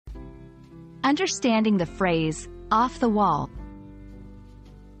Understanding the phrase, off the wall.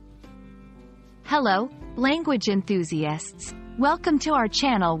 Hello, language enthusiasts. Welcome to our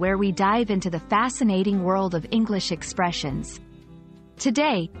channel where we dive into the fascinating world of English expressions.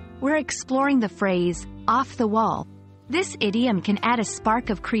 Today, we're exploring the phrase, off the wall. This idiom can add a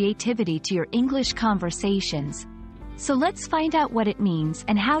spark of creativity to your English conversations. So let's find out what it means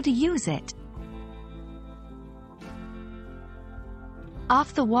and how to use it.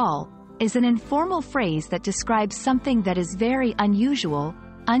 Off the wall is an informal phrase that describes something that is very unusual,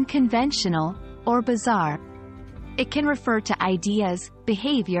 unconventional, or bizarre. It can refer to ideas,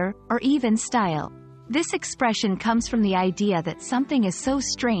 behavior, or even style. This expression comes from the idea that something is so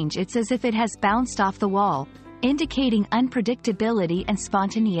strange it's as if it has bounced off the wall, indicating unpredictability and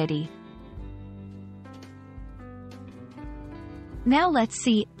spontaneity. Now let's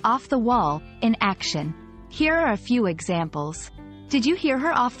see off the wall in action. Here are a few examples. Did you hear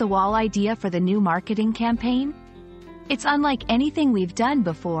her off-the-wall idea for the new marketing campaign? It's unlike anything we've done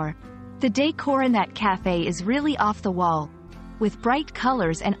before. The decor in that cafe is really off the wall, with bright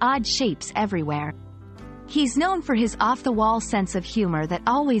colors and odd shapes everywhere. He's known for his off-the-wall sense of humor that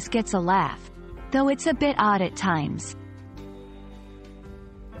always gets a laugh, though it's a bit odd at times.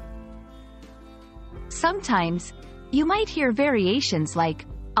 Sometimes, you might hear variations like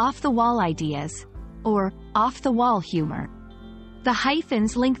off-the-wall ideas or off-the-wall humor. The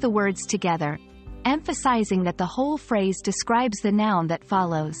hyphens link the words together, emphasizing that the whole phrase describes the noun that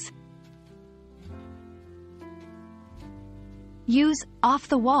follows. Use off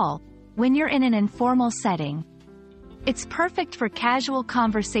the wall when you're in an informal setting. It's perfect for casual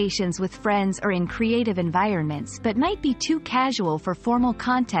conversations with friends or in creative environments, but might be too casual for formal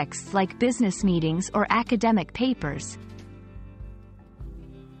contexts like business meetings or academic papers.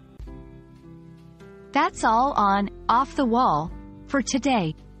 That's all on Off the Wall for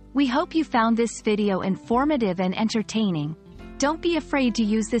today. We hope you found this video informative and entertaining. Don't be afraid to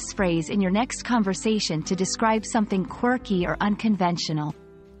use this phrase in your next conversation to describe something quirky or unconventional.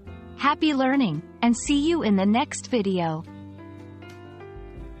 Happy learning, and see you in the next video.